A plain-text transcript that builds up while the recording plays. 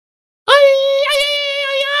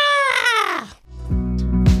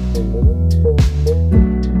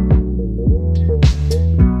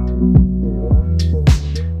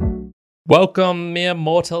Welcome, Mere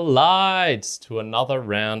Mortalites, to another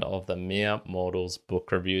round of the Mere Mortals book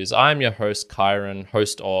reviews. I'm your host, Kyron,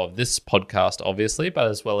 host of this podcast, obviously, but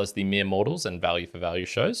as well as the Mere Mortals and Value for Value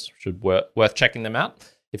shows. Worth checking them out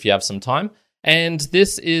if you have some time. And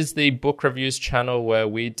this is the book reviews channel where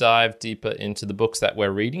we dive deeper into the books that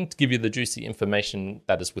we're reading to give you the juicy information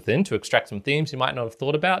that is within, to extract some themes you might not have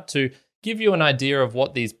thought about, to give you an idea of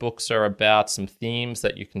what these books are about, some themes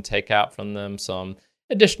that you can take out from them, some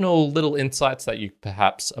additional little insights that you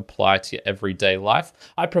perhaps apply to your everyday life.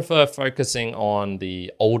 I prefer focusing on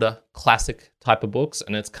the older classic type of books,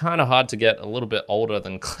 and it's kind of hard to get a little bit older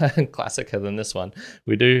than classicer than this one.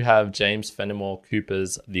 We do have James Fenimore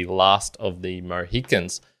Cooper's The Last of the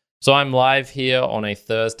Mohicans. So I'm live here on a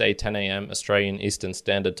Thursday, 10 a.m. Australian Eastern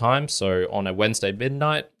Standard Time. So on a Wednesday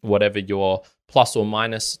midnight, whatever your plus or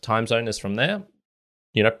minus time zone is from there,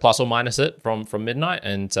 plus or minus it from midnight,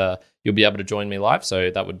 and you'll be able to join me live. So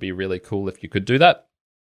that would be really cool if you could do that.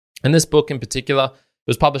 And this book in particular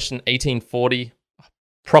was published in 1840,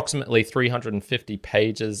 approximately 350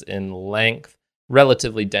 pages in length,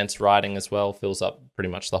 relatively dense writing as well, fills up pretty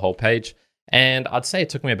much the whole page. And I'd say it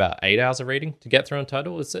took me about 8 hours of reading to get through in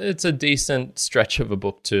total. It's a decent stretch of a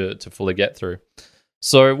book to fully get through.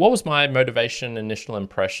 So what was my motivation, initial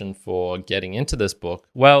impression for getting into this book?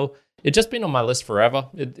 Well, it's just been on my list forever.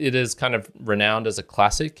 It is kind of renowned as a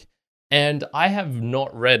classic. And I have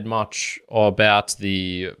not read much about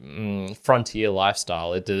the frontier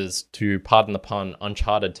lifestyle. It is, to pardon the pun,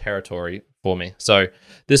 uncharted territory for me. So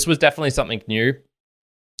this was definitely something new.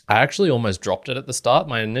 I actually almost dropped it at the start.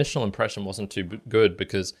 My initial impression wasn't too good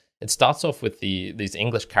because it starts off with these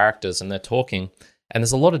English characters and they're talking. And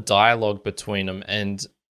there's a lot of dialogue between them. And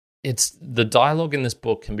the dialogue in this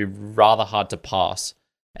book can be rather hard to pass.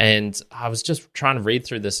 And I was just trying to read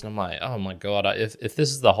through this and I'm like, oh my God, if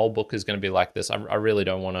this is the whole book is going to be like this, I really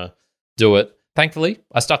don't want to do it. Thankfully,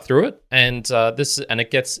 I stuck through it, and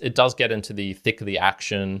it does get into the thick of the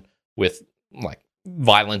action with like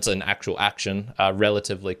violence and actual action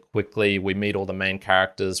relatively quickly. We meet all the main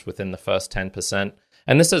characters within the first 10%.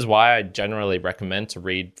 And this is why I generally recommend to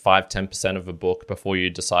read 5-10% of a book before you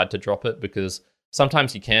decide to drop it, because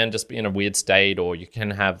sometimes you can just be in a weird state, or you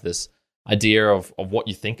can have this idea of what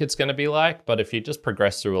you think it's going to be like, but if you just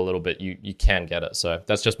progress through a little bit, you can get it. So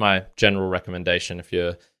that's just my general recommendation if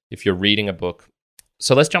you're reading a book.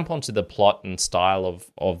 So let's jump onto the plot and style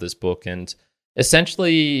of this book. And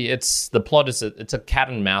essentially, it's a cat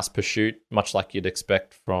and mouse pursuit, much like you'd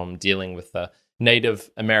expect from dealing with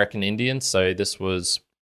Native American Indians. So this was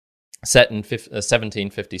set in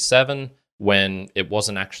 1757. When it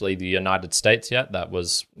wasn't actually the United States yet. That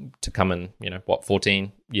was to come in,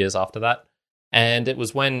 14 years after that. And it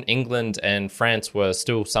was when England and France were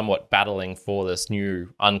still somewhat battling for this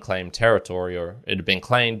new unclaimed territory, or it had been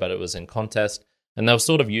claimed, but it was in contest. And they were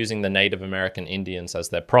sort of using the Native American Indians as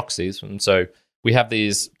their proxies. And so we have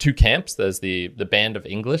these two camps. There's the Band of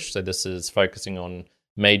English. So this is focusing on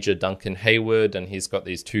Major Duncan Hayward, and he's got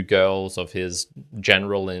these two girls of his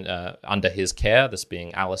general under his care, this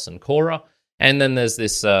being Alice and Cora. And then there's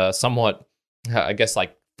this somewhat, I guess,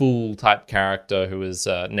 like fool-type character who is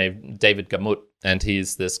named David Gamut, and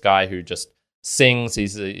he's this guy who just sings.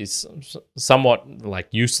 He's somewhat like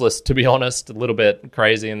useless, to be honest, a little bit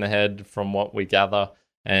crazy in the head from what we gather,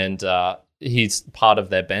 and he's part of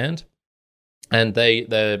their band. And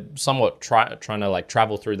they're somewhat trying to like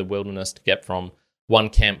travel through the wilderness to get from one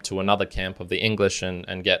camp to another camp of the English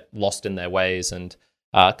and get lost in their ways and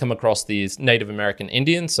come across these Native American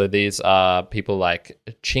Indians. So these are people like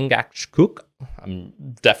Chingachgook. I'm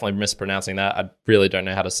definitely mispronouncing that. I really don't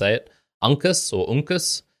know how to say it. Uncas or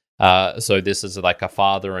Uncas. So this is like a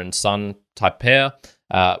father and son type pair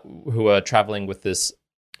who are traveling with this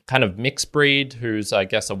kind of mixed breed who's, I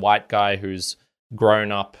guess, a white guy who's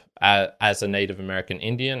grown up as a Native American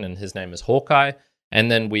Indian, and his name is Hawkeye. And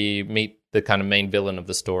then we meet the kind of main villain of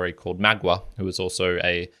the story called Magua, who is also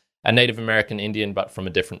a Native American Indian, but from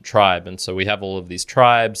a different tribe. And so we have all of these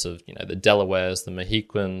tribes of, the Delawares, the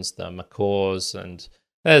Mohicans, the Macaws, and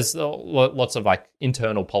there's lots of like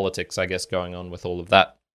internal politics, I guess, going on with all of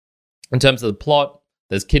that. In terms of the plot,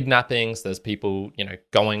 there's kidnappings, there's people,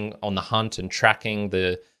 going on the hunt and tracking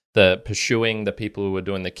the pursuing the people who are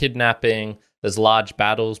doing the kidnapping. There's large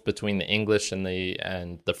battles between the English and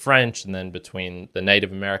the French, and then between the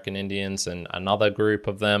Native American Indians and another group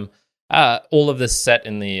of them. All of this set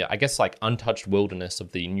in the, I guess, like untouched wilderness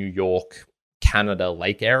of the New York, Canada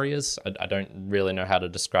lake areas. I don't really know how to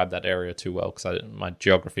describe that area too well because my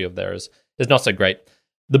geography of there is not so great.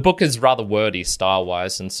 The book is rather wordy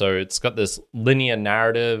style-wise, and so it's got this linear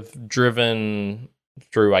narrative driven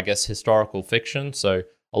through, I guess, historical fiction. So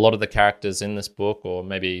a lot of the characters in this book, or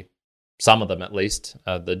maybe some of them at least,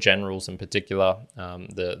 the generals in particular,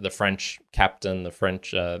 the French captain,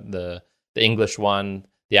 the English one,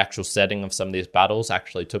 the actual setting of some of these battles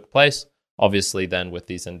actually took place. Obviously, then with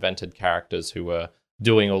these invented characters who were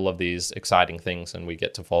doing all of these exciting things, and we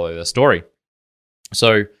get to follow their story.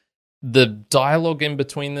 So the dialogue in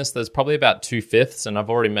between this, there's probably about 2/5, and I've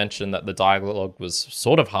already mentioned that the dialogue was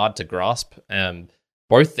sort of hard to grasp.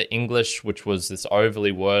 Both the English, which was this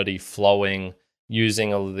overly wordy, flowing,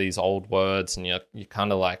 using all of these old words, and you're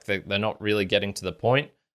kind of like, they're not really getting to the point.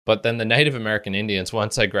 But then the Native American Indians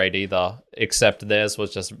weren't so great either, except theirs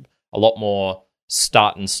was just a lot more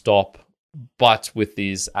start and stop, but with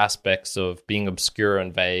these aspects of being obscure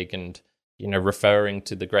and vague, and referring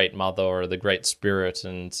to the Great Mother or the Great Spirit.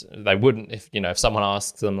 And they wouldn't, if someone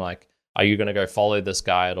asks them, like, are you going to go follow this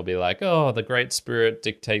guy? It'll be like, oh, the Great Spirit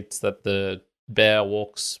dictates that the bear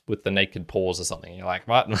walks with the naked paws or something. You're like,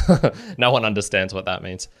 what? No one understands what that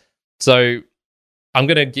means. So I'm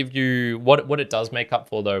going to give you what it does make up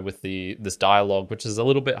for, though, with this dialogue, which is a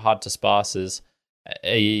little bit hard to sparse, is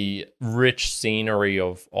a rich scenery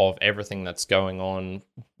of everything that's going on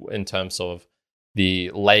in terms of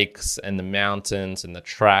the lakes and the mountains and the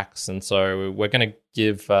tracks. And so we're going to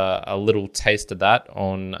give a little taste of that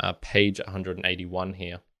on page 181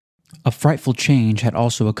 here. A frightful change had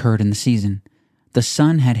also occurred in the season. The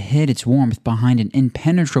sun had hid its warmth behind an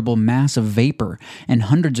impenetrable mass of vapor, and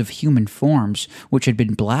hundreds of human forms, which had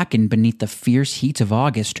been blackened beneath the fierce heat of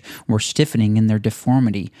August, were stiffening in their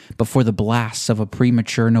deformity before the blasts of a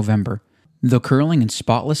premature November. The curling and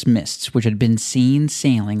spotless mists which had been seen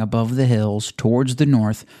sailing above the hills towards the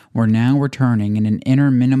north were now returning in an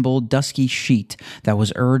interminable dusky sheet that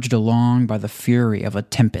was urged along by the fury of a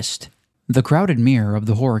tempest. The crowded mirror of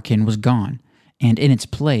the hurricane was gone, and in its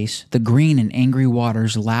place the green and angry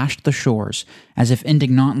waters lashed the shores, as if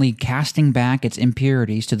indignantly casting back its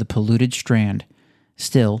impurities to the polluted strand.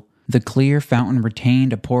 Still, the clear fountain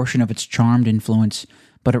retained a portion of its charmed influence,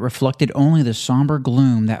 but it reflected only the somber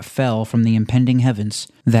gloom that fell from the impending heavens.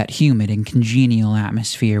 That humid and congenial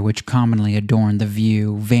atmosphere which commonly adorned the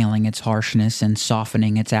view, veiling its harshness and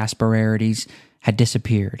softening its asperities, had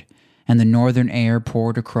disappeared, and the northern air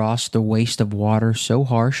poured across the waste of water so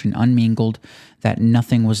harsh and unmingled that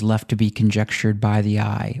nothing was left to be conjectured by the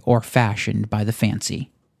eye or fashioned by the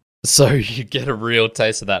fancy. So you get a real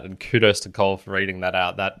taste of that, and kudos to Cole for reading that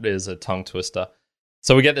out. That is a tongue twister.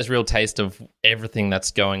 So we get this real taste of everything that's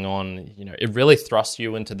going on. It really thrusts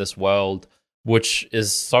you into this world, which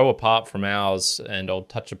is so apart from ours, and I'll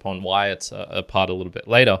touch upon why it's apart a little bit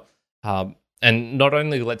later. And not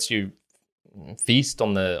only lets you feast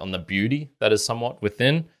on the beauty that is somewhat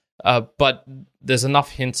within, but there's enough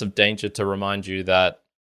hints of danger to remind you that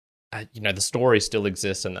the story still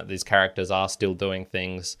exists, and that these characters are still doing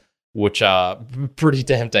things which are pretty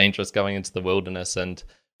damn dangerous going into the wilderness. And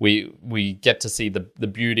we get to see the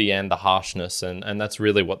beauty and the harshness, and that's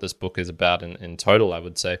really what this book is about in total, I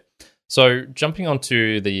would say. So jumping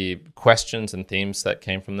onto the questions and themes that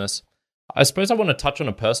came from this, I suppose I want to touch on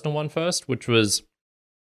a personal one first, which was,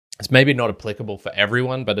 it's maybe not applicable for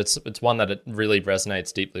everyone, but it's one that it really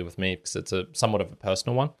resonates deeply with me because it's somewhat of a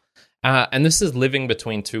personal one. And this is living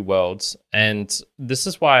between two worlds. And this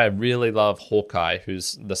is why I really love Hawkeye,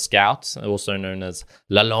 who's the scout, also known as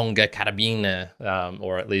La Longue Carabine,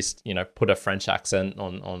 or at least, put a French accent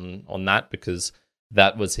on that, because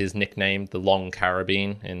that was his nickname, the Long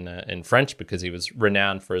Carabine in French, because he was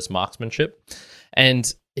renowned for his marksmanship.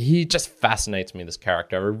 And he just fascinates me, this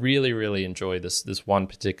character. I really, really enjoy this one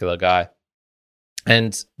particular guy.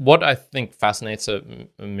 And what I think fascinates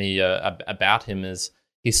me about him is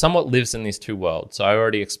he somewhat lives in these two worlds. So I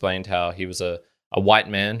already explained how he was a white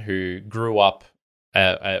man who grew up,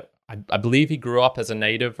 I believe he grew up as a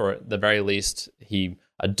native, or at the very least, he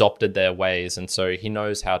adopted their ways. And so he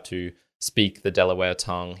knows how to speak the Delaware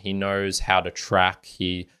tongue. He knows how to track.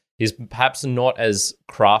 He's perhaps not as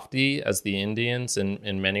crafty as the Indians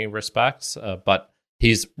in many respects, but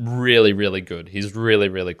he's really, really good. He's really,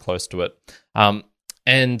 really close to it.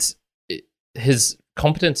 And his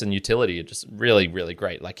competence and utility are just really, really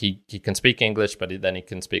great. Like he can speak English, but then he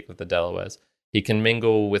can speak with the Delawares. He can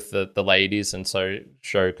mingle with the ladies, and so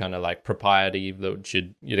show kind of like propriety that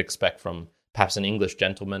you'd expect from perhaps an English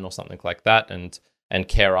gentleman or something like that, and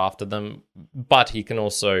care after them. But he can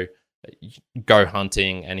also go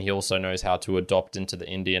hunting, and he also knows how to adopt into the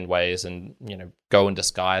Indian ways, and go in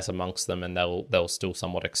disguise amongst them, and they'll still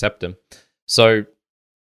somewhat accept him. So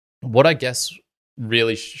what I guess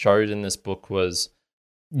really showed in this book was,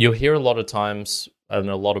 you'll hear a lot of times, and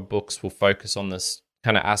a lot of books will focus on this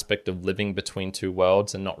kind of aspect of living between two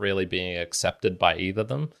worlds and not really being accepted by either of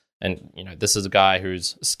them. And, this is a guy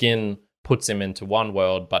whose skin puts him into one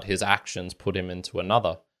world, but his actions put him into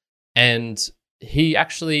another. And he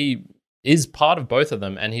actually is part of both of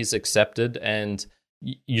them, and he's accepted, and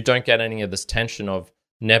you don't get any of this tension of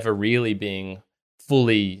never really being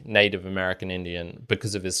fully Native American Indian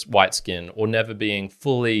because of his white skin, or never being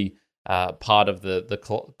fully part of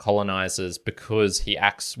the colonizers because he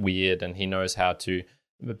acts weird and he knows how to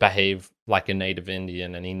behave like a Native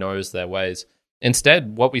Indian and he knows their ways.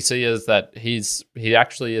 Instead, what we see is that he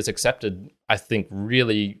actually is accepted, I think,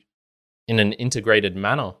 really in an integrated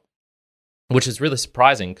manner, which is really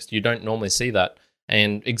surprising because you don't normally see that.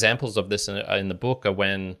 And examples of this in the book are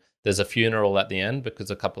when there's a funeral at the end because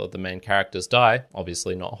a couple of the main characters die,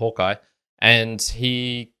 obviously not Hawkeye, and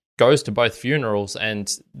he goes to both funerals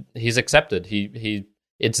and he's accepted.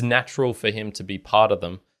 It's natural for him to be part of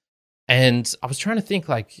them. And I was trying to think,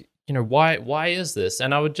 why is this?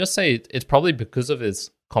 And I would just say it's probably because of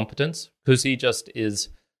his competence, because he just is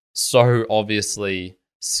so obviously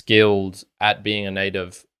skilled at being a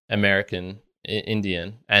Native American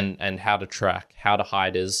Indian and how to track, how to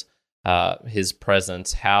hide his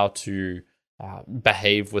presence, how to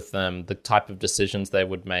behave with them, the type of decisions they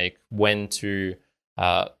would make, when to,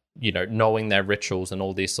 knowing their rituals and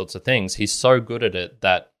all these sorts of things. He's so good at it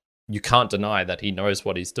that you can't deny that he knows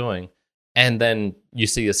what he's doing. And then you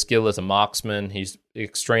see his skill as a marksman. He's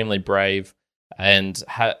extremely brave and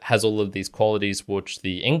has all of these qualities which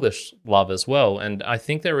the English love as well. And I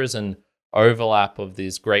think there is an overlap of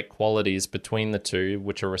these great qualities between the two,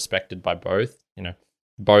 which are respected by both.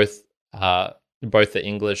 Both the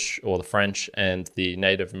English or the French and the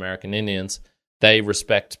Native American Indians, they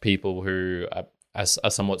respect people who are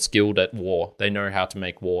somewhat skilled at war. They know how to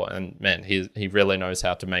make war, and man, he really knows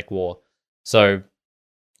how to make war. So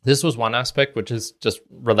this was one aspect which is just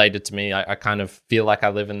related to me. I kind of feel like I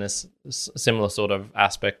live in this similar sort of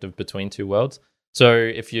aspect of between two worlds. So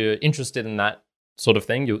if you're interested in that sort of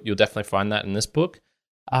thing, you'll definitely find that in this book.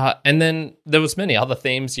 And then there was many other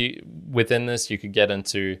themes within this you could get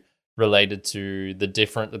into related to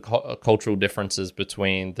the cultural differences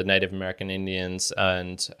between the Native American Indians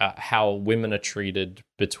and how women are treated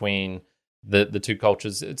between the two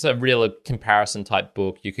cultures. It's a real comparison type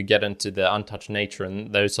book. You could get into the untouched nature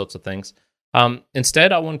and those sorts of things.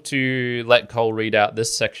 Instead, I want to let Cole read out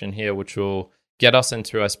this section here, which will get us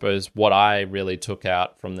into, I suppose, what I really took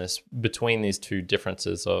out from this between these two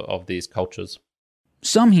differences of these cultures.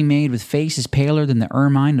 Some he made with faces paler than the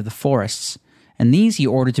ermine of the forests, and these he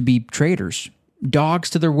ordered to be traders, dogs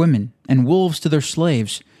to their women, and wolves to their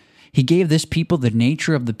slaves. He gave this people the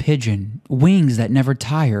nature of the pigeon, wings that never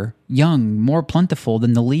tire, young, more plentiful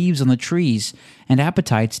than the leaves on the trees, and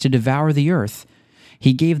appetites to devour the earth.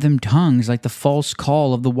 He gave them tongues like the false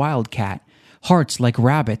call of the wildcat, hearts like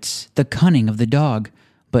rabbits, the cunning of the dog,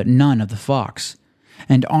 but none of the fox,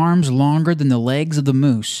 and arms longer than the legs of the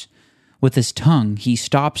moose. With his tongue he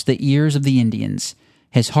stops the ears of the Indians.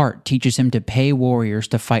 His heart teaches him to pay warriors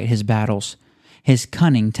to fight his battles. His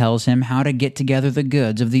cunning tells him how to get together the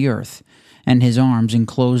goods of the earth, and his arms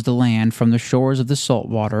enclose the land from the shores of the salt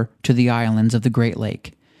water to the islands of the Great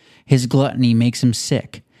Lake. His gluttony makes him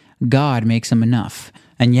sick. God makes him enough,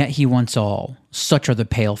 and yet he wants all. Such are the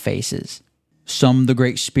pale faces. Some the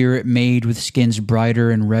Great Spirit made with skins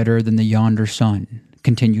brighter and redder than the yonder sun,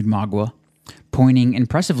 continued Magua, pointing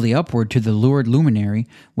impressively upward to the lurid luminary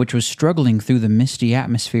which was struggling through the misty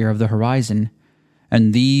atmosphere of the horizon.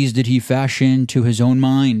 And these did he fashion to his own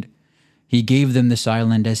mind. He gave them this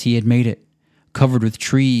island as he had made it, covered with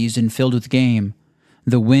trees and filled with game.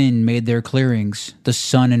 The wind made their clearings, the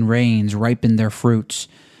sun and rains ripened their fruits,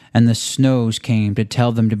 and the snows came to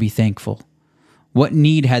tell them to be thankful. What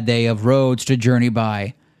need had they of roads to journey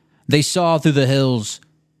by? They saw through the hills.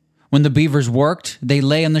 When the beavers worked, they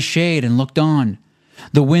lay in the shade and looked on.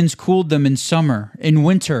 The winds cooled them in summer. In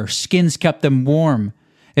winter, skins kept them warm.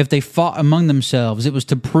 If they fought among themselves, it was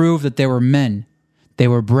to prove that they were men. They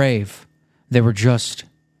were brave. They were just.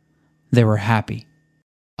 They were happy.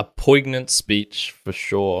 A poignant speech for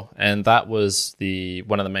sure. And that was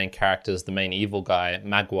one of the main characters, the main evil guy,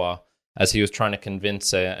 Magua, as he was trying to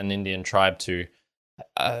convince an Indian tribe to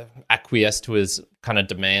acquiesce to his kind of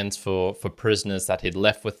demands for prisoners that he'd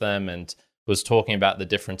left with them, and was talking about the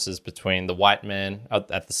differences between the white man at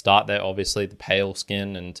the start there, obviously, the pale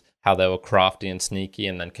skin, and how they were crafty and sneaky,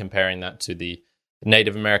 and then comparing that to the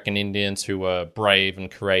Native American Indians who were brave and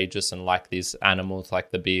courageous and like these animals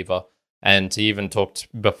like the beaver. And he even talked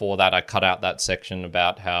before that, I cut out that section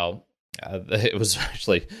about how it was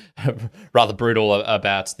actually rather brutal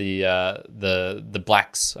about the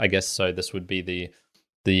blacks, I guess. So this would be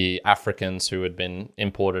the Africans who had been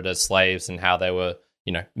imported as slaves and how they were,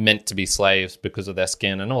 meant to be slaves because of their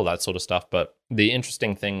skin and all that sort of stuff. But the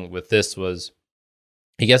interesting thing with this was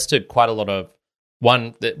he gets to quite a lot of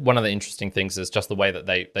one of the interesting things is just the way that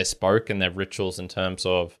they spoke and their rituals in terms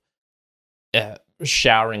of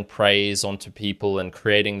showering praise onto people and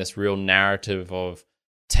creating this real narrative of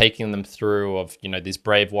taking them through of, these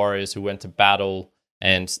brave warriors who went to battle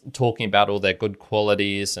and talking about all their good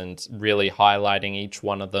qualities and really highlighting each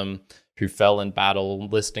one of them who fell in battle,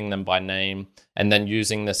 listing them by name, and then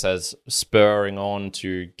using this as spurring on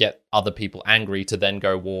to get other people angry to then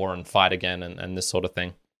go war and fight again and this sort of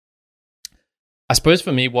thing. I suppose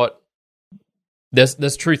for me,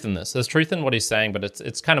 there's truth in this. There's truth in what he's saying, but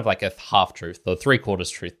it's kind of like a half truth, or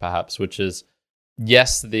 3/4 truth perhaps, which is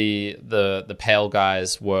yes, the pale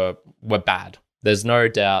guys were bad. There's no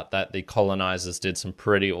doubt that the colonizers did some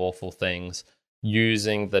pretty awful things,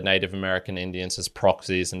 using the Native American Indians as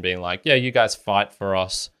proxies and being like, yeah, you guys fight for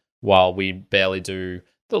us while we barely do.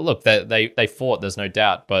 Look, they fought, there's no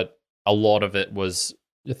doubt, but a lot of it was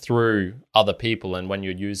through other people, and when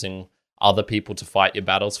you're using other people to fight your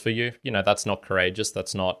battles for you, that's not courageous,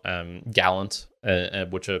 that's not gallant,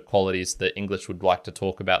 which are qualities that English would like to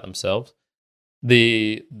talk about themselves.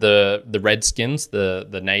 The Redskins,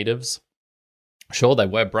 the natives, sure, they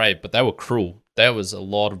were brave, but they were cruel. There was a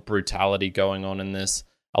lot of brutality going on in this,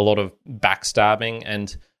 a lot of backstabbing,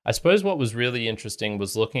 and I suppose what was really interesting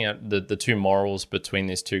was looking at the two morals between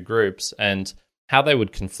these two groups and how they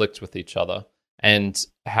would conflict with each other, and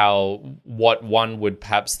how what one would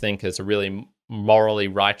perhaps think is a really morally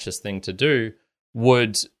righteous thing to do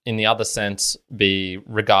would, in the other sense, be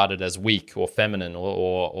regarded as weak or feminine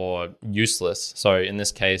or useless. So in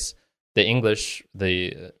this case, the English,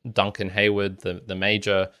 the Duncan Hayward, the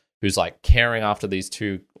major, who's like caring after these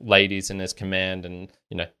two ladies in his command and,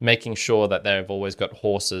 making sure that they've always got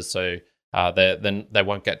horses so then they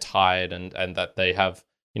won't get tired and that they have,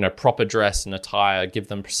 proper dress and attire, give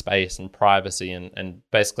them space and privacy and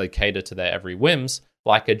basically cater to their every whims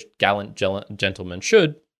like a gallant gentleman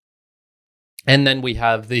should. And then we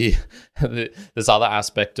have this other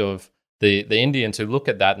aspect of the Indians who look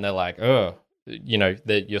at that and they're like, oh,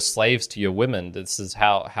 that you're slaves to your women. This is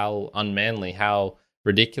how unmanly, how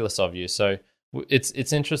ridiculous of you. So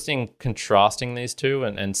it's interesting contrasting these two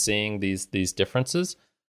and seeing these differences.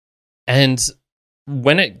 And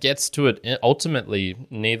when it gets to it, ultimately,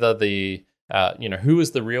 neither the who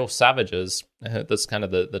is the real savages? That's kind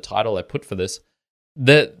of the title I put for this.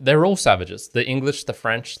 They're all savages. The English, the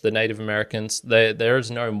French, the Native Americans. There is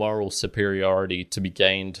no moral superiority to be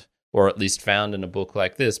gained, or at least found in a book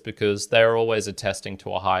like this, because they're always attesting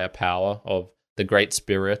to a higher power of the Great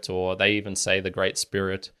Spirit, or they even say the Great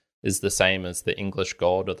Spirit is the same as the English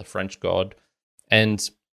God or the French God. And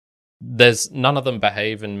there's none of them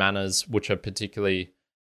behave in manners which are particularly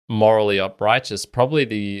morally uprighteous. Probably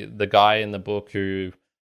the guy in the book who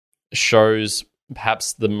shows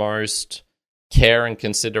perhaps the most care and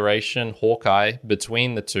consideration, Hawkeye,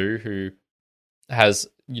 between the two, who has,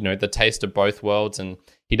 the taste of both worlds, and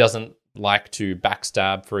he doesn't like to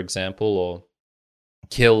backstab, for example, or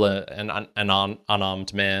kill an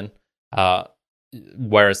unarmed man,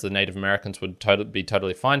 whereas the Native Americans would be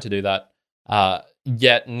totally fine to do that.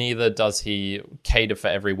 Yet neither does he cater for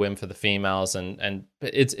every whim for the females, and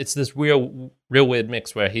it's this real weird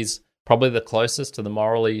mix where he's probably the closest to the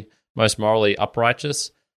most morally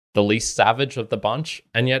uprighteous, the least savage of the bunch,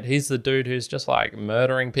 and yet he's the dude who's just like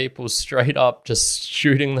murdering people straight up, just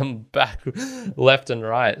shooting them back left and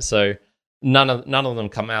right. So none of them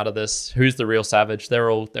come out of this. Who's the real savage?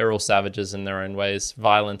 They're all savages in their own ways.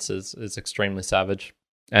 Violence is extremely savage,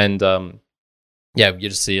 and you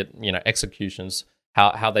just see it. Executions,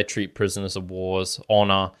 how they treat prisoners of wars,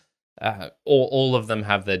 honor. All of them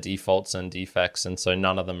have their defaults and defects, and so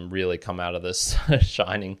none of them really come out of this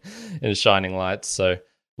shining lights. So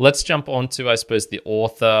let's jump on to, I suppose, the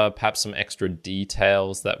author, perhaps some extra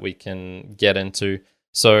details that we can get into.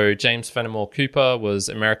 So James Fenimore Cooper was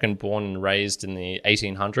American born and raised in the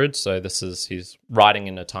 1800s. So he's writing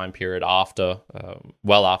in a time period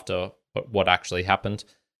well after what actually happened.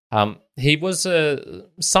 He was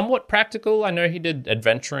somewhat practical. I know he did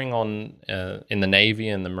adventuring in the Navy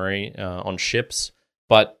and the Marine on ships,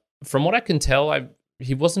 but from what I can tell,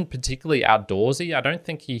 he wasn't particularly outdoorsy. I don't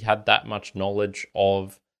think he had that much knowledge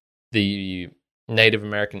of the Native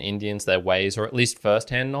American Indians, their ways, or at least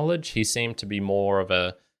firsthand knowledge. He seemed to be more of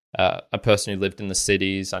a person who lived in the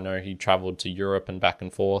cities. I know he traveled to Europe and back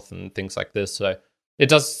and forth and things like this. So it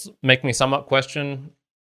does make me somewhat question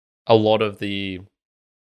a lot of the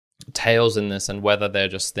tales in this and whether they're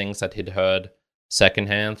just things that he'd heard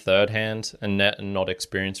secondhand, third hand, and not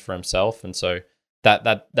experienced for himself. And so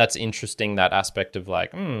that's interesting, that aspect of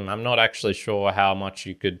like, I'm not actually sure how much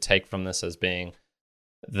you could take from this as being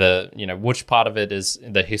which part of it is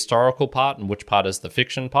the historical part and which part is the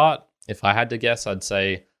fiction part. If I had to guess, I'd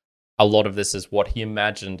say a lot of this is what he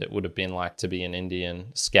imagined it would have been like to be an Indian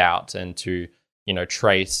scout and to,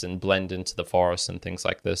 trace and blend into the forest and things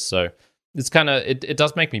like this. So it's kind of, it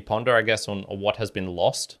does make me ponder, I guess, on what has been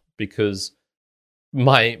lost, because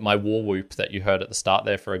my war whoop that you heard at the start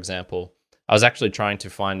there, for example, I was actually trying to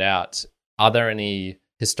find out, are there any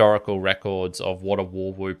historical records of what a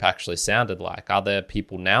war whoop actually sounded like? Are there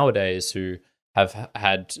people nowadays who have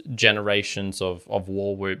had generations of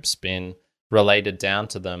war whoops been related down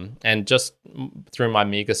to them? And just through my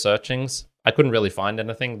meager searchings, I couldn't really find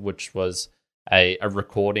anything which was a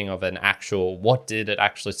recording of an actual, what did it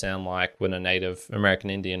actually sound like when a Native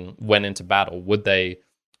American Indian went into battle? Would they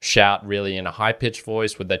shout really in a high-pitched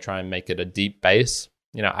voice? Would they try and make it a deep bass?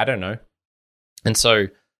 I don't know. And so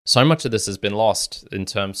much of this has been lost in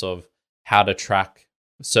terms of how to track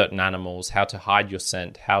certain animals, how to hide your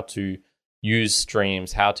scent, how to use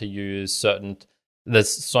streams, how to use certain... There's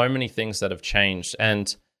so many things that have changed,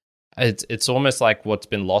 and it's almost like what's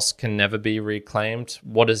been lost can never be reclaimed.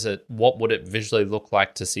 What would it visually look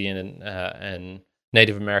like to see an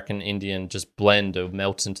Native American Indian just blend or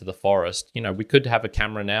melt into the forest? We could have a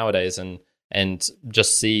camera nowadays and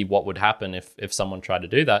just see what would happen if someone tried to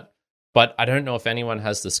do that. But I don't know if anyone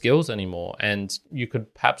has the skills anymore. And you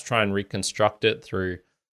could perhaps try and reconstruct it through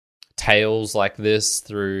tales like this,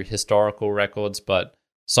 through historical records, but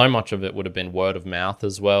so much of it would have been word of mouth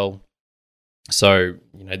as well. So,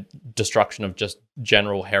 destruction of just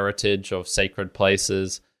general heritage of sacred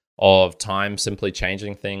places, of time simply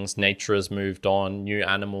changing things. Nature has moved on, new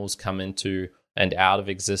animals come into and out of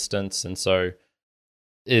existence. And so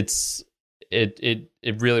it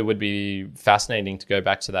really would be fascinating to go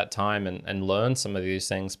back to that time and learn some of these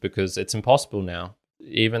things, because it's impossible now,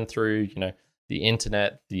 even through, the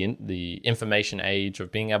internet, the information age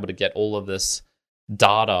of being able to get all of this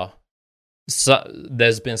data. So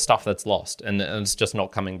there's been stuff that's lost and it's just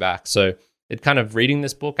not coming back. So it kind of, reading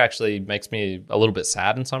this book actually makes me a little bit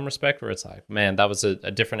sad in some respect, where it's like, man, that was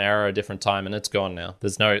a different era, a different time, and it's gone now.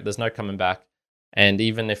 There's no coming back. And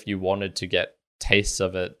even if you wanted to get tastes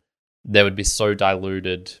of it, they would be so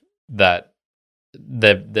diluted that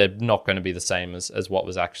they're not going to be the same as what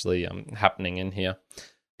was actually happening in here.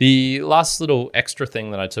 The last little extra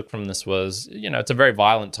thing that I took from this was, it's a very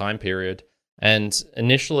violent time period. And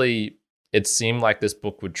initially, it seemed like this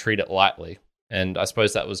book would treat it lightly. And I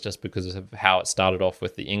suppose that was just because of how it started off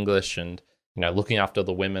with the English and, looking after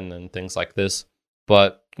the women and things like this.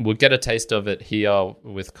 But we'll get a taste of it here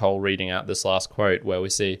with Cole reading out this last quote, where we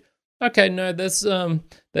see, okay, no, there's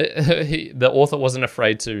the author wasn't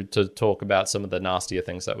afraid to talk about some of the nastier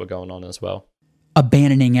things that were going on as well.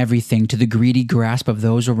 Abandoning everything to the greedy grasp of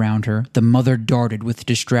those around her, the mother darted with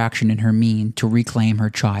distraction in her mien to reclaim her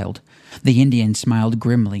child. The Indian smiled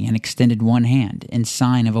grimly and extended one hand in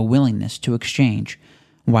sign of a willingness to exchange,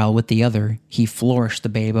 while with the other he flourished the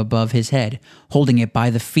babe above his head, holding it by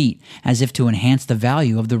the feet as if to enhance the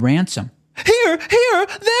value of the ransom. Here,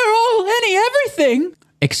 they're all, everything!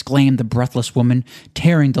 Exclaimed the breathless woman,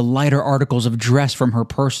 tearing the lighter articles of dress from her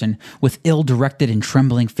person with ill-directed and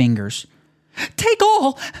trembling fingers. Take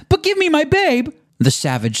all, but give me my babe. The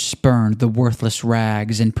savage spurned the worthless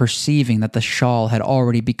rags, and perceiving that the shawl had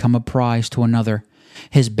already become a prize to another,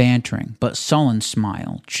 his bantering but sullen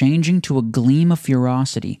smile changing to a gleam of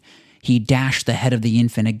ferocity, he dashed the head of the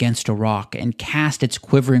infant against a rock and cast its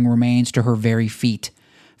quivering remains to her very feet.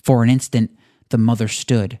 For an instant, the mother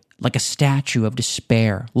stood, like a statue of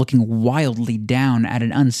despair, looking wildly down at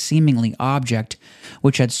an unseemly object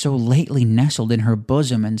which had so lately nestled in her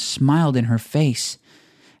bosom and smiled in her face.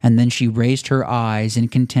 And then she raised her eyes in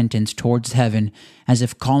contentance towards heaven, as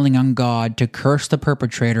if calling on God to curse the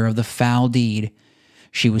perpetrator of the foul deed.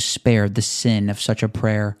 She was spared the sin of such a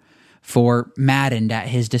prayer, for, maddened at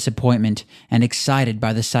his disappointment and excited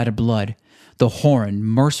by the sight of blood, the Horan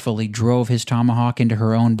mercifully drove his tomahawk into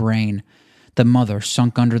her own brain. The mother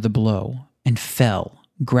sunk under the blow and fell,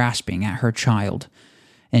 grasping at her child,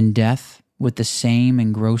 in death with the same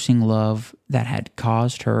engrossing love that had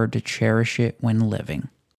caused her to cherish it when living.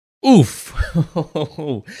 Oof.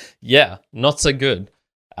 Yeah, not so good.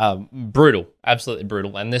 Brutal, absolutely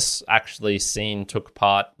brutal. And this actually scene took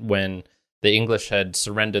part when the English had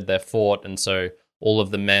surrendered their fort, and so all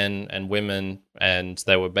of the men and women, and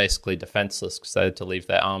they were basically defenseless because they had to leave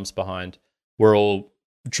their arms behind, were all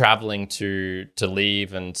traveling to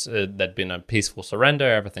leave, and there'd been a peaceful surrender,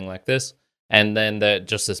 everything like this. And then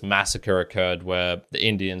just this massacre occurred where the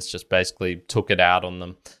Indians just basically took it out on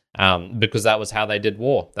them, because that was how they did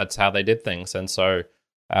war. That's how they did things. And so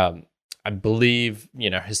I believe,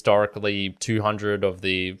 historically 200 of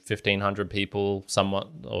the 1,500 people, somewhat,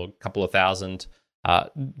 or a couple of thousand,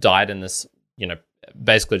 died in this,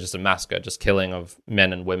 basically just a massacre, just killing of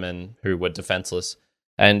men and women who were defenseless.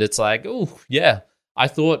 And it's like, oh, yeah, I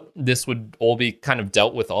thought this would all be kind of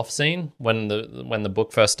dealt with off scene when the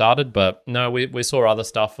book first started, but no, we saw other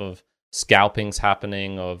stuff of scalpings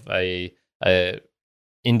happening, of a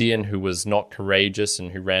Indian who was not courageous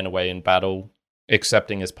and who ran away in battle,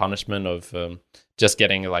 accepting his punishment of just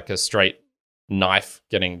getting like a straight knife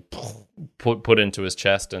getting put into his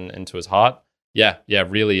chest and into his heart. Yeah,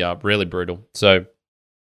 really brutal. So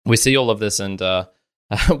we see all of this, and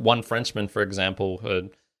one Frenchman, for example,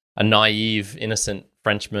 a naive, innocent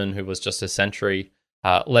Frenchman who was just a sentry,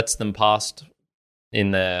 lets them past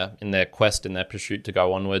in their quest, in their pursuit to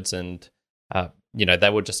go onwards, and they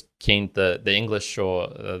were just keen. The English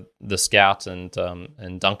or the scout and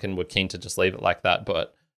Duncan were keen to just leave it like that,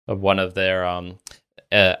 but one of their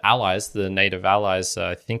allies, the native allies,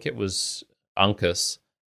 I think it was Uncas,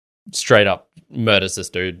 straight up murders this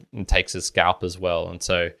dude and takes his scalp as well. And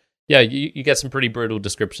so, yeah, you get some pretty brutal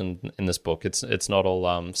description in this book. It's not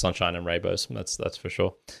all sunshine and rainbows. That's for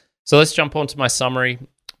sure. So let's jump on to my summary.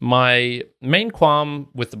 My main qualm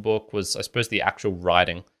with the book was, I suppose, the actual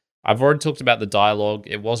writing. I've already talked about the dialogue.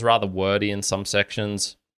 It was rather wordy in some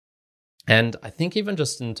sections. And I think even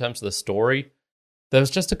just in terms of the story, there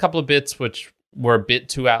was just a couple of bits which were a bit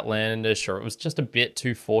too outlandish, or it was just a bit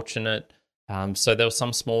too fortunate. So there were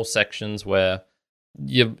some small sections where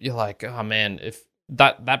you're like, oh man, if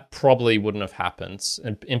that probably wouldn't have happened.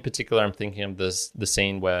 In particular, I'm thinking of the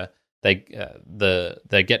scene where they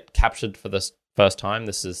get captured for the first time.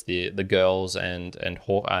 This is the girls and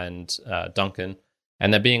Duncan,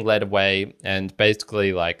 and they're being led away, and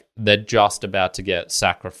basically like they're just about to get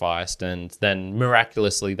sacrificed, and then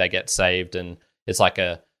miraculously they get saved, and it's like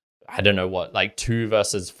a, I don't know what, like 2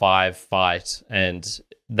 versus 5 fight, and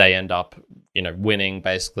they end up, winning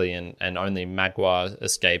basically, and only Magua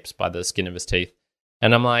escapes by the skin of his teeth.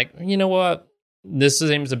 And I'm like, you know what? This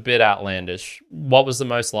seems a bit outlandish. What was the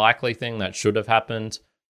most likely thing that should have happened?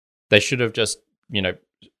 They should have just,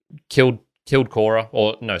 killed Cora,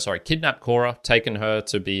 kidnapped Cora, taken her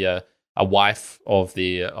to be a wife of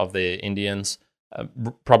the Indians,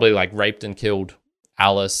 probably like raped and killed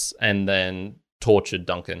Alice, and then tortured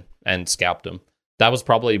Duncan and scalped him. That was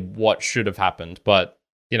probably what should have happened. But,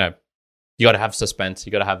 you got to have suspense.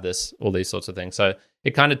 You got to have all these sorts of things. So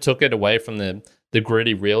it kind of took it away from the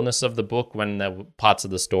gritty realness of the book when there were parts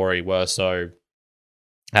of the story were so,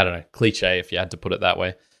 I don't know, cliche, if you had to put it that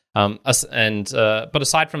way. But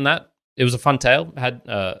aside from that, it was a fun tale.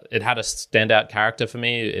 It had a standout character for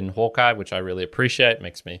me in Hawkeye, which I really appreciate. It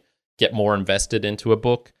makes me get more invested into a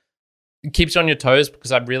book. It keeps you on your toes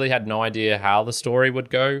because I really had no idea how the story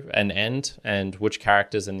would go and end, and which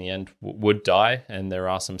characters in the end would die. And there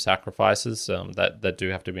are some sacrifices that do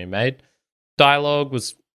have to be made. Dialogue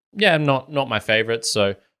was, not my favorite.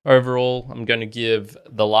 So overall, I'm going to give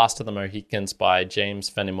The Last of the Mohicans by James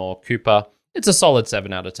Fenimore Cooper. It's a solid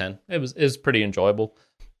 7 out of 10. It was pretty enjoyable.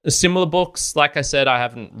 Similar books, like I said, I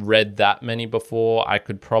haven't read that many before. I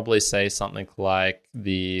could probably say something like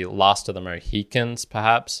The Last of the Mohicans,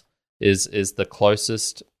 perhaps, is the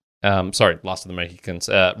closest. Last of the Mohicans.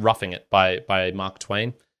 Roughing It by Mark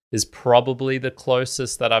Twain is probably the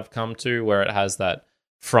closest that I've come to, where it has that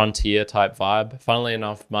frontier type vibe. Funnily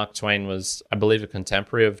enough, Mark Twain was, I believe, a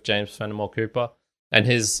contemporary of James Fenimore Cooper, and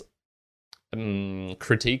his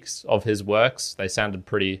critiques of his works, they sounded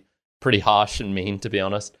pretty harsh and mean, to be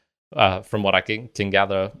honest, from what I can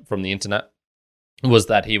gather from the internet, was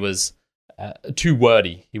that he was too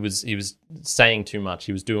wordy. He was saying too much.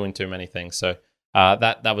 He was doing too many things. So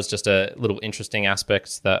that was just a little interesting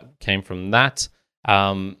aspect that came from that.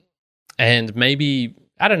 And maybe,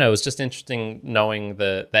 I don't know, it was just interesting knowing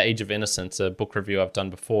the Age of Innocence, a book review I've done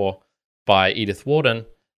before by Edith Wharton.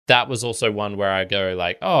 That was also one where I go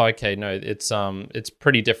like, oh, okay, no, it's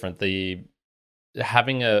pretty different.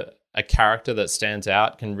 Having a character that stands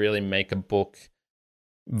out can really make a book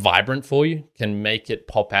vibrant for you, can make it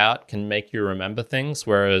pop out, can make you remember things.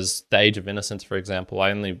 Whereas The Age of Innocence, for example,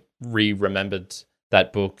 I only remembered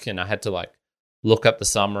that book, and I had to like look up the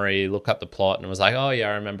summary, look up the plot, and was like, oh yeah,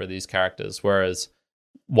 I remember these characters. Whereas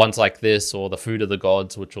ones like this, or The Food of the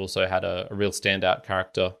Gods, which also had a real standout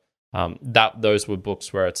character, those were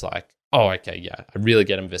books where it's like, oh, okay, yeah, I really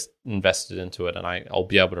get invested into it, and I'll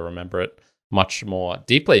be able to remember it much more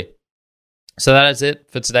deeply. So that is it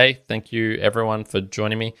for today. Thank you, everyone, for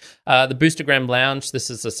joining me. The Boostergram Lounge,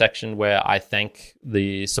 this is a section where I thank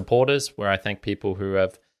the supporters, where I thank people who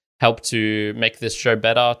have helped to make this show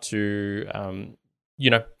better, to,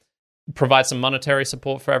 provide some monetary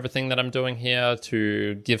support for everything that I'm doing here,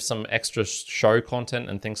 to give some extra show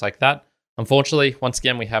content and things like that. Unfortunately, once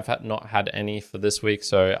again, we have not had any for this week,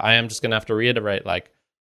 so I am just going to have to reiterate,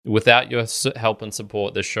 without your help and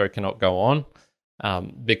support, this show cannot go on.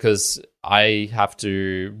 Because I have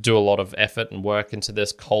to do a lot of effort and work into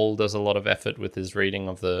this. Cole does a lot of effort with his reading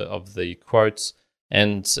of the quotes,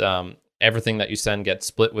 and everything that you send gets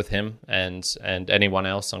split with him and anyone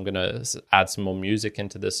else. I'm going to add some more music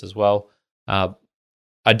into this as well. I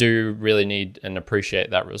do really need and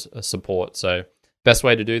appreciate that support. So best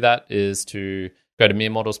way to do that is to go to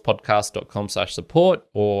meremodelspodcast.com/support,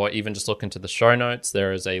 or even just look into the show notes.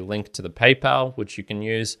 There is a link to the PayPal, which you can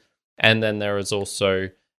use. And then there is also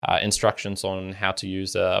instructions on how to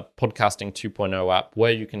use a Podcasting 2.0 app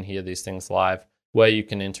where you can hear these things live, where you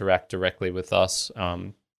can interact directly with us.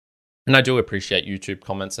 And I do appreciate YouTube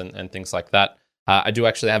comments and things like that. I do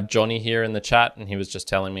actually have Johnny here in the chat, and he was just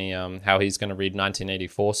telling me how he's going to read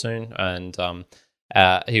 1984 soon. And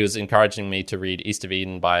he was encouraging me to read East of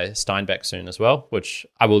Eden by Steinbeck soon as well, which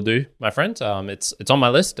I will do, my friend. It's on my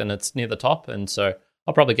list, and it's near the top. And so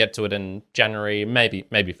I'll probably get to it in January,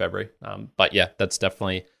 maybe February. But yeah, that's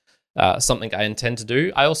definitely something I intend to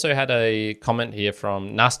do. I also had a comment here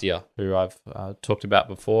from Nastia, who I've talked about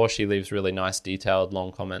before. She leaves really nice, detailed,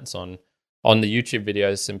 long comments on the YouTube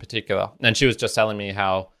videos in particular. And she was just telling me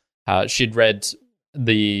how she'd read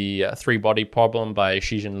the Three Body Problem by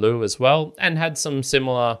Shijin Liu as well, and had some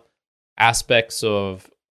similar aspects of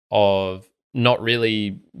not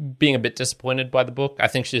really being a bit disappointed by the book. I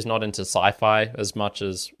think she's not into sci-fi as much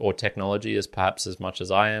or technology as much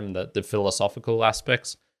as I am, the philosophical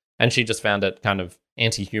aspects. And she just found it kind of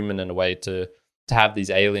anti-human in a way to have these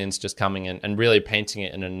aliens just coming in and really painting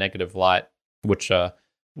it in a negative light, which I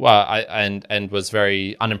was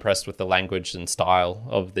very unimpressed with the language and style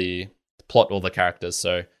of the plot or the characters.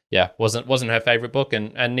 So yeah, wasn't her favorite book,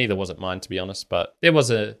 and neither was it mine, to be honest. But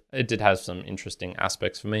it did have some interesting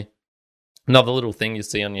aspects for me. Another little thing you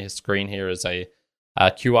see on your screen here is a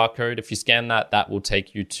QR code. If you scan that will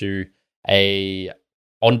take you to a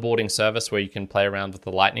onboarding service where you can play around with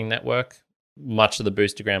the Lightning Network. Much of the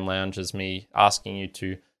Boostergram Lounge is me asking you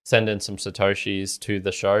to send in some Satoshis to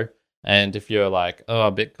the show. And if you're like,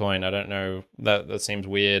 oh, Bitcoin, I don't know, that seems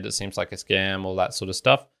weird, it seems like a scam, all that sort of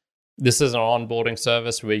stuff, this is an onboarding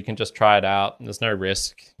service where you can just try it out. There's no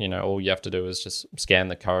risk. All you have to do is just scan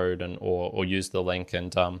the code or use the link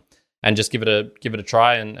and just give it a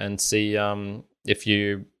try and see if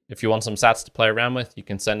you want some sats to play around with. You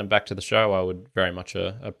can send them back to the show. I would very much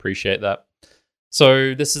appreciate that.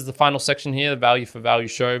 So this is the final section here, the Value for Value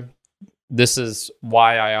show. This is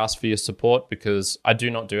why I ask for your support, because I do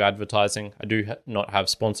not do advertising. I do not have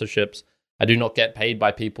sponsorships. I do not get paid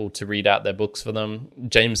by people to read out their books for them.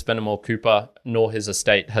 James Fenimore Cooper, nor his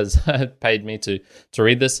estate, has paid me to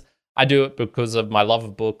read this. I do it because of my love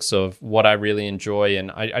of books, of what I really enjoy,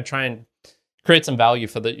 and I try and create some value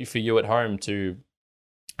for you at home to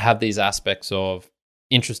have these aspects of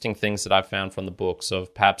interesting things that I've found from the books,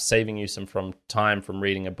 of perhaps saving you some time from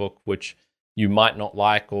reading a book which you might not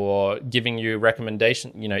like, or giving you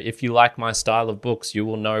recommendation. If you like my style of books, you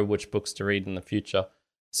will know which books to read in the future.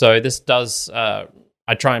 So this does, I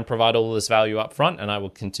try and provide all this value up front, and I will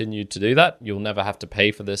continue to do that. You'll never have to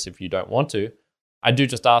pay for this if you don't want to. I do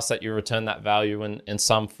just ask that you return that value in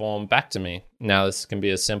some form back to me. Now, this can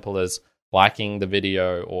be as simple as liking the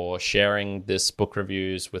video or sharing this book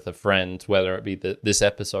reviews with a friend, whether it be this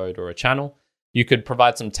episode or a channel. You could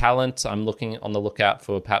provide some talent. I'm looking on the lookout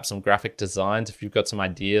for perhaps some graphic designs. If you've got some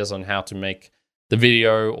ideas on how to make the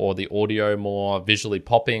video or the audio more visually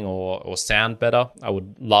popping or sound better, I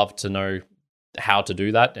would love to know how to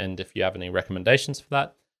do that, and if you have any recommendations for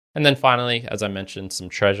that. And then finally, as I mentioned, some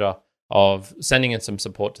treasure of sending in some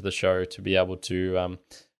support to the show to be able to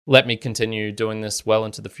let me continue doing this well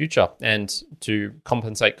into the future, and to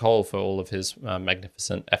compensate Cole for all of his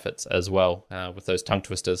magnificent efforts as well, with those tongue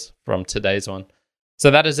twisters from today's one.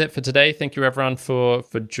 So that is it for today. Thank you, everyone, for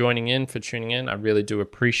joining in, for tuning in. I really do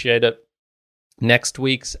appreciate it. Next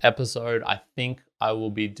week's episode, I think I will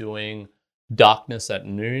be doing Darkness at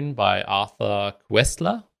Noon by Arthur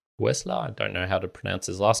Koestler. I don't know how to pronounce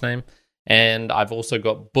his last name. And I've also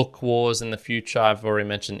got Book Wars in the future. I've already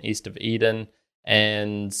mentioned East of Eden.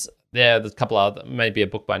 And there's a couple other, maybe a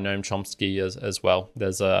book by Noam Chomsky as well.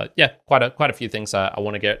 There's quite a few things I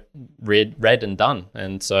want to get read and done.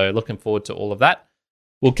 And so looking forward to all of that.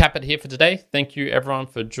 we'll cap it here for today. Thank you, everyone,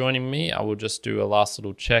 for joining me. I will just do a last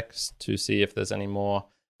little check to see if there's any more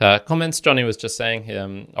comments. Johnny was just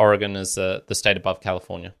saying Oregon is the state above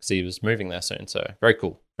California because he was moving there soon. So very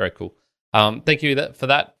cool. Very cool. Thank you for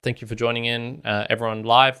that. Thank you for joining in, everyone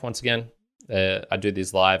live once again. I do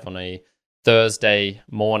these live on a Thursday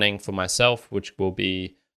morning for myself, which will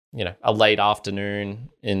be, a late afternoon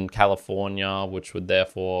in California, which would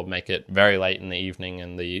therefore make it very late in the evening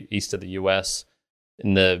in the east of the US.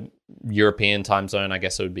 In the European time zone, I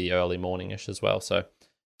guess it would be early morning-ish as well. So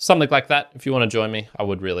something like that. If you want to join me, I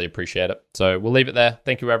would really appreciate it. So we'll leave it there.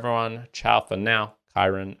 Thank you, everyone. Ciao for now.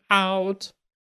 Kyron out.